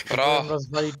 Kurwa. Bro,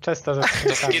 Rozwalić Chesta ze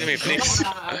just kill me, please.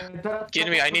 Kill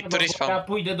me, I need to respawn. Ja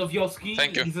pójdę do wioski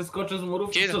Thank you. i zeskoczę z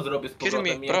murów Kill- i co zrobię z kill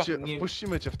powrotem? me, Ja bro. nie-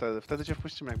 Wpuścimy cię wtedy cię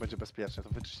wpuścimy jak będzie bezpiecznie, to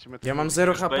wyczyścimy... Ja mam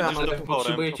 0 Jak HP, a będziesz mam... reporem,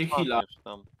 potrzebujecie to heala. padniesz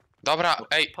tam. Dobra,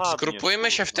 ej, Padniesz,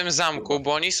 zgrupujmy się w tym zamku,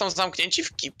 bo oni są zamknięci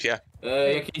w kipie.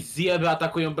 Jakieś zjeby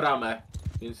atakują bramę.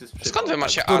 Więc jest Skąd wy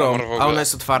macie Którą? armor w A ona ogóle?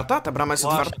 jest otwarta? Ta brama jest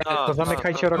Właśnie, otwarta? tak, To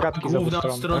zamykajcie tak, rogatki z obu Główna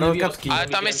stron. strona Rogatki. wioski. Ale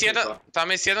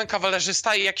tam jest jeden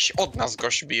kawalerzysta i jakiś od nas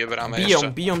gość bije bramę Biją,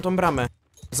 jeszcze. biją tą bramę.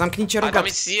 Zamknijcie Ale tam rogatki.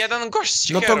 jest jeden gość z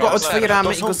No to siekierą. go otwieramy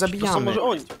To i są- go To są zabijamy. może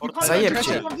oni.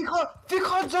 Zajebcie.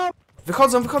 Wychodzą!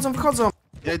 Wychodzą, wychodzą, wychodzą!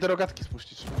 Ja idę rogatki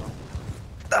spuścić szybko.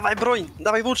 Dawaj broń,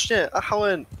 dawaj włócznie,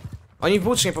 ahauen. Oni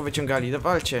włócznie powyciągali,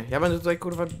 walcie. Ja będę tutaj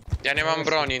kurwa... Ja nie mam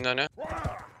broni, no nie?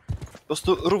 Po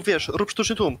prostu rób, wiesz, rób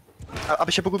sztuczny tłum.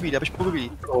 Aby się pogubili, aby się pogubili.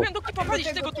 Powinien do kipa walić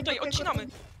tego tutaj, odcinamy.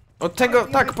 Od tego,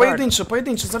 tak,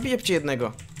 pojedynczo, zabijcie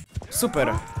jednego.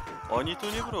 Super, Oni tu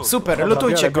nie wrócą. super, Dobra,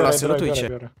 lutujcie biorę, kolasy, biorę, lutujcie.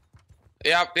 biorę.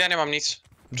 Ja nie mam nic.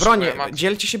 Broń, Mam.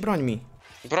 dzielcie się brońmi.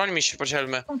 Broń mi się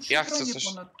podzielmy. Są 3 Ja chcę bronie coś.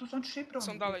 ponad, tu są 3 broni.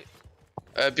 Są dalej.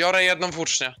 Biorę jedną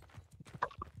włócznię.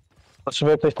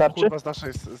 Potrzebuje ktoś tarczy? Kurwa z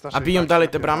naszej A biją frakcji dalej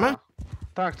te napierdala. bramy?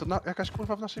 Tak, to jakaś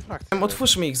kurwa w naszej frakcji.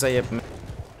 Otwórzmy ich, zajebmy.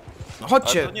 No Ale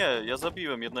chodźcie, to nie, ja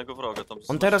zabiłem jednego wroga tam.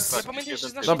 on teraz... Ja pamiętam, że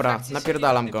z naszej Dobra, frakcji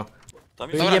napierdalam są go. Tam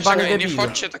Wy jest Dobra, jebany czekaj, nie debilu.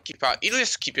 wchodźcie do kipa. Ilu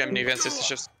jest w kipie mniej więcej,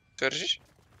 chcecie stwierdzić?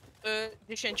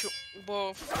 10,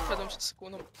 bo wszedłem przed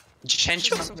sekundą.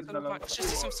 10?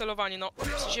 Wszyscy są wcelowani, no.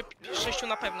 W sensie 6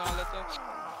 na pewno, ale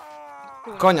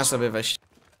to... Konia sobie weź.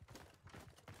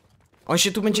 On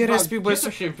się tu będzie respił, bo Gdzie jest...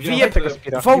 to się wziął? Wyjeb tego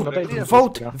spira.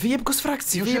 Vote, wyjeb go z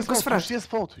frakcji, Już wyjeb jest go z vote, frakcji.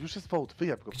 już jest vote,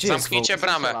 wyjeb go. Gdzie jest Zamknijcie vote?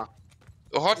 bramę.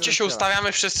 Chodźcie się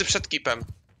ustawiamy wszyscy przed kipem.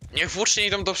 Niech włócznie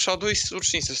idą do przodu i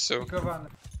łucznicy z tyłu. Zlikowany.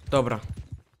 Dobra,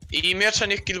 I miecze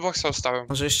niech killboxa ustawią.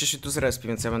 może jeszcze się tu zrespi,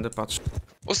 więc ja będę patrzył.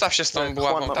 Ustaw się z tą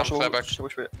buławą tam, chlebek.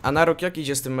 A Naruk, jak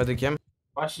idzie z tym medykiem?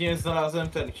 Właśnie znalazłem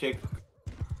ten księg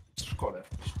w szkole.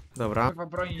 Dobra. Kurwa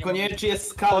broni nie Tylko nie ma. wiem, czy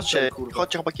jest Chodźcie, skalpel, kurwa.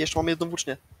 chodźcie chłopaki, jeszcze mam jedną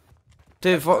włócznię.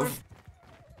 Ty,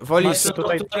 Wolis, Macie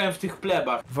tutaj- tutaj w tych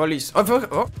plebach. Wolis, o,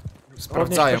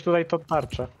 sprawdzają. Ktoś tutaj to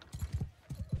tarczę.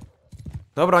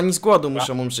 Dobra, oni z głodu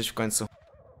muszą umrzeć w końcu.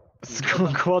 Z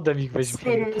głodem ich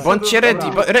weźmie. Bądźcie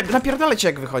ready, napierdalajcie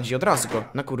jak wychodzi, od razu go,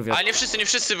 na kurwie. Ale nie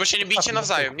wszyscy, bo się nie bijcie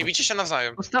nawzajem, nie bijcie się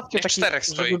nawzajem. Ustawcie Niech taki, czterech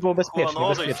stoi. żeby było Kurwa, bezpiecznie, no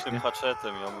odejdź z tym bezpiecznie.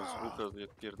 haczetem, ja mu z łuka jak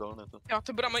pierdolne to. Ja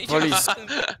tę bramę idzie. Wolis.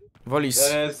 Wolis,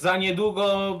 Za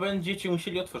niedługo będziecie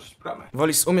musieli otworzyć bramę.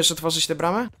 Wolis, umiesz otworzyć tę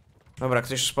bramę? Dobra,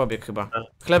 ktoś już pobiegł chyba.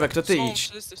 Chlebek, to ty Są idź.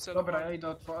 wszyscy wcelowani. Dobra, ja idę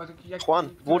otworzyć. Juan,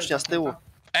 włócznia z tyłu.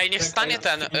 Ej, niech stanie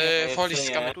ten, Wolis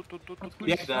z kamery.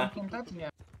 Biegnę. Nie.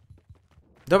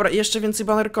 Dobra, i jeszcze więcej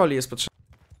banner coli jest potrzebne.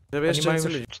 Żeby Oni jeszcze mają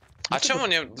więcej już... ludzi. A czemu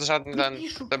nie żaden ten,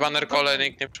 te banner cole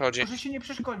nikt nie przychodzi? Może się nie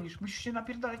przeszkolisz, musisz się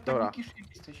napierdalać Dobra. tak, jak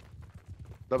jesteś.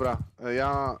 Dobra,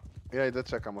 ja idę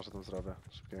czeka, może tam zrobię.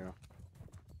 Szybkiego.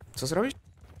 Co zrobić?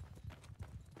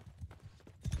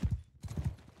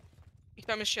 Ich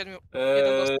tam jest 7.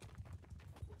 Jeden dostał.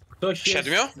 Ktoś jest,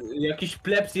 7? jakiś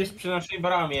plebs jest przy naszej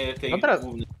bramie tej Dobra.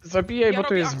 głównej. Zabijaj, bo tu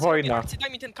robię jest akcję, robię wojna. akcję.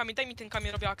 Daj mi ten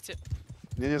kamień, robię akcję.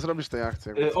 Nie zrobisz tej akcji.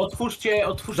 jakby. Otwórzcie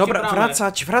Dobra, bramę.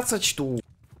 wracać tu.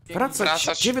 Wracać.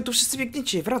 Wracać. Gdzie wy tu wszyscy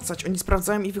biegniecie? Wracać. Oni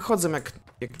sprawdzają i wychodzą jak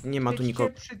nie ma tu Siedźcie nikogo.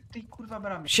 przy tej kurwa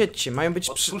bramie. Siedźcie, mają być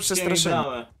Otwórzcie mi przestraszeni.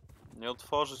 bramę. Nie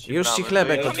otworzyć ci Już ci bramy,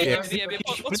 chlebek to otwiera. ja- Kamień zjebie,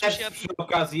 Jakiś otwórz plebs się. przy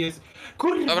okazji jest.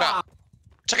 Kurwa! Dobra.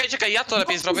 Czekaj, ja to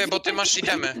lepiej zrobię, bo ty masz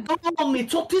itemy. Domy,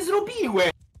 co ty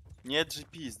zrobiłeś? Nie drzyj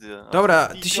pizdy. a Dobra,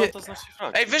 ty ty się- idiota z naszej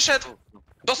frakcji. Ej, wyszedł!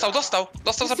 Dostał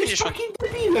za Jesteś 50. takim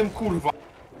debilem, kurwa!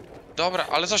 Dobra,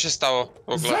 ale co się stało w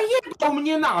ogóle? Zajebał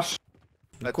mnie nasz!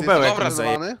 Ale ty Kubełek jesteś dobra,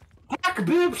 zrezygowany? Tak,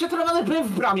 byłem przetrwany, byłem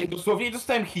w bramie dosłownie i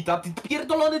dostałem hita, ty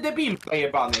pierdolony debil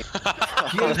zajebany.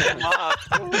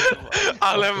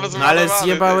 Ale No ale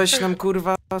zjebałeś nam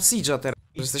kurwa Siege'a teraz.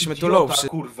 Że jesteśmy tu low wszyscy.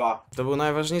 Kurwa. To był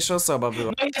najważniejsza osoba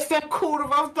była. No jestem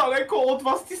kurwa daleko od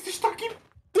was, ty jesteś takim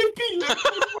debilem.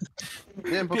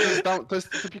 Nie wiem, bo to jest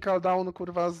typical down,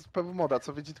 kurwa, z PW moda,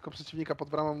 co widzi tylko przeciwnika pod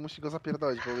bramą, musi go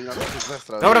zapierdolić, bo inaczej się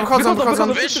zestra. Dobra, wchodzą.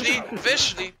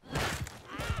 Wyszli!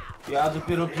 Ja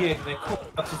dopiero biegnę,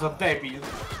 kurwa, co za debil.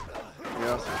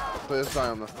 Jasne, to jest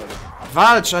dają na stary.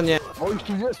 Walcz, a nie. O, ich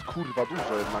tu jest, kurwa,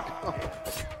 dużo jednak.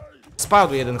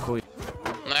 Spadł jeden chuj.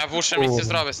 No ja włóczę nic nie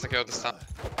zrobię z takiego dystanu.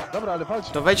 Dobra, ale walcz.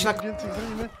 To wejdź na- Im więcej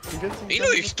zrobimy, im więcej...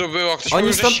 Ilu ich tu było? Ktoś Oni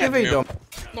mówił, że stąd nie 7. wyjdą.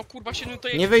 No kurwa 7 to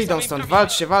Nie wyjdą stąd,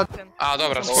 walczcie. A,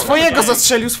 dobra, spoko. Swojego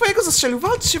zastrzelił,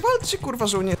 walczcie, kurwa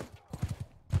żołnierze.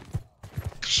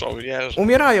 Żołnierze.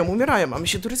 Umierają, a my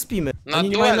się tu respimy. Na Oni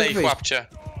nie mają duele jak ich wyjść. łapcie.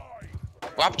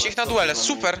 Łapcie ich na duele,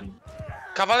 super!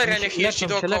 Kawaleria niech jeździ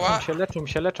dookoła.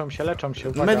 Leczą się,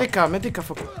 uwaga. Medyka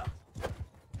fokus.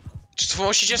 Czy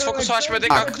musicie sfokusować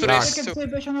medyka, Tak, który tak. jest z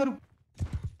tyłu?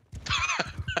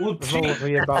 Znowu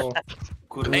wyjebało.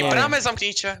 Kurwa. Ej, bramę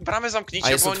zamknijcie, A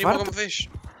jest bo oni otwarta? mogą wyjść.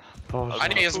 Boże. A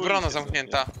nie, jest Obrona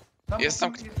zamknięta. Jest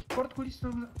zamknięty.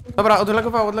 Dobra,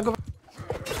 odlagowało.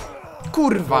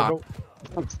 Kurwa!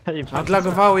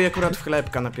 Odlagowało i akurat w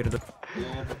chlebka napierdol.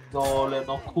 Dole,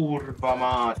 no kurwa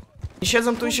mać. I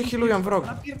siedzą tu i się healują w rogu.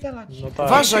 No tak.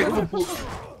 Uważaj!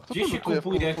 Gdzie się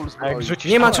kupuje, A jak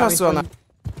rzucisz Nie ma tam, czasu, ona.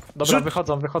 Dobra, Rzuć-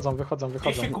 wychodzą.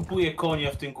 gdzie się kupuje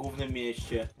konia w tym głównym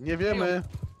mieście? Nie wiemy.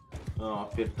 No,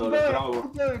 pierdolę, brawo.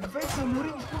 Kubek, weź na mury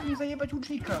i spróbuj zajebać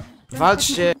łucznika.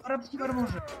 Walczcie. W arabskim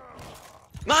armorze.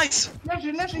 Nice!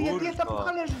 Leży, jedna Kurwa.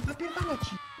 pucha leży, zapierdala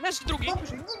ci. Leży drugi.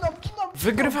 Dobrze, giną.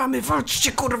 Wygrywamy,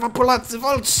 walczcie kurwa Polacy,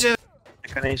 walczcie!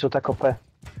 Nie są tak OP.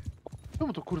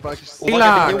 Czemu to kurwa jakieś... I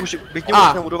lag. Biegnie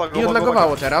A, na mur, uwaga, i uwaga,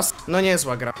 odlagowało teraz. No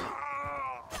niezła gra.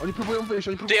 Oni próbują wyjść,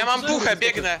 oni Ty, próbują... ja mam wyjść. puchę,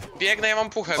 biegnę, ja mam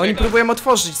puchę. Oni biegnę. próbują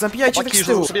otworzyć, zabijajcie tak Chłopaki, z już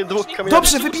tyłu. zrobiłem dwóch kamieni.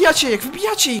 Dobrze, wybijacie ich,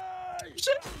 wybijacie ich!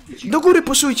 Do góry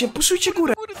puszujcie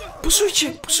górę!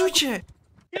 Puszujcie!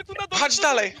 Nie, tu na dole, Chodź tu na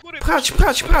dole, dalej. do góry.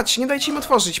 Pchać, nie dajcie im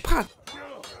otworzyć, pchać!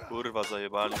 Kurwa,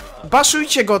 zajebali mnie tam.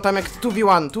 Baszujcie go tam jak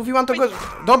 2v1 to go...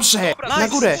 Dobrze! Dobra, Na nice.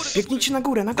 górę! Biegnijcie na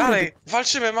górę! Dalej,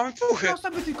 walczymy, mamy puchy. Dwie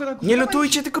osoby tylko na górze. Nie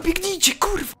lutujcie, tylko biegnijcie,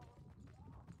 kurwa!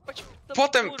 Chodź,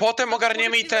 Potem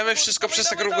ogarniemy itemy, wszystko Dawaj,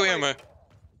 przesegregujemy.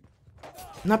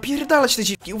 Napierdalać te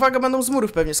dziwki, uwaga, będą z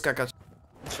murów pewnie skakać.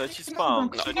 Trzeci spam.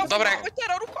 No, dobra, Dawaj,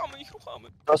 teraz ruchamy ich, ruchamy.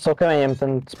 Dostał kamieniem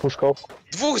ten z puszką.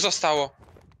 dwóch zostało.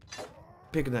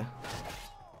 Biegnę.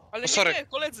 Ale sorry. nie,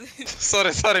 koledzy.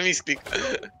 Sorry, misklik.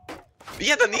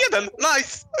 Jeden,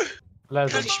 nice!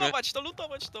 Leży.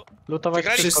 Lutować to. Lutować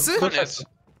Wygraliśmy, Wszyscy? koniec.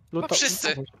 Luto...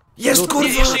 Wszyscy. Jest, kurwa!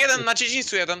 Jeszcze jeden, na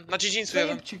dziedzińcu jeden.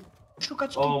 Zajebcie.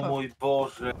 Szukać O kipa. mój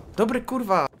Boże. Dobry,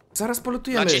 kurwa. Zaraz Na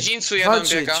polutujemy. dziedzińcu jeden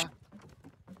Walczyć. biega.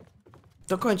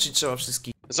 Dokończyć trzeba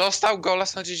wszystkich. Został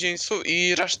golas na dziedzińcu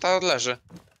i reszta leży.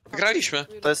 Graliśmy.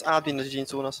 To jest admin na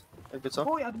dziedzińcu u nas. Jakby co?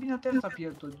 Oj, admina też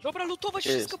zapierdolić. Dobra, lutować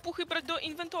Jest. wszystko, puchy brać do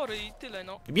inwentory i tyle,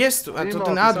 no. Jest tu, a Nie to ma,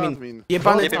 ten to jest admin.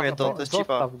 Jebany Nie wiem, jak to jest cipa.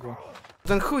 Zostaw go.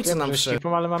 ten chuj co Wiem, nam że wszedł.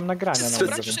 ścipą, ale mam nagrania na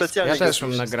Dobra, sobie. Specjalnie Ja go też mam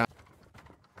słyszę. nagrane.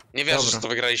 Nie wierzę, Dobra. że to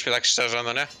wygraliśmy tak szczerze,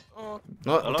 no nie? O.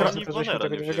 No, Ale tra... oni to, żeśmy banera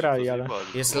tego nie nie wzięli, wygrali, to ale- zjebali.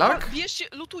 jest Dobra, lag? bierzcie,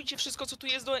 lutujcie wszystko, co tu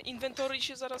jest do inwentory i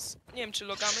się zaraz... Nie wiem, czy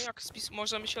logamy, jak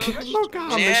możemy się logać?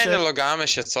 Logamy Nie, się. nie logamy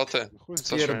się, co ty? Chuj,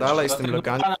 Co Pierdalaj z tym Dlatego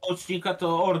loganiem. pana łucznika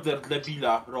to order dla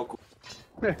Billa roku.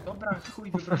 Dobra,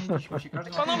 chuj, wybroniliśmy się.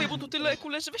 Każdy ma- Panowie, bo tu tyle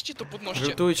kulerzy, weźcie to podnoście.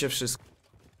 Lutujcie wszystko.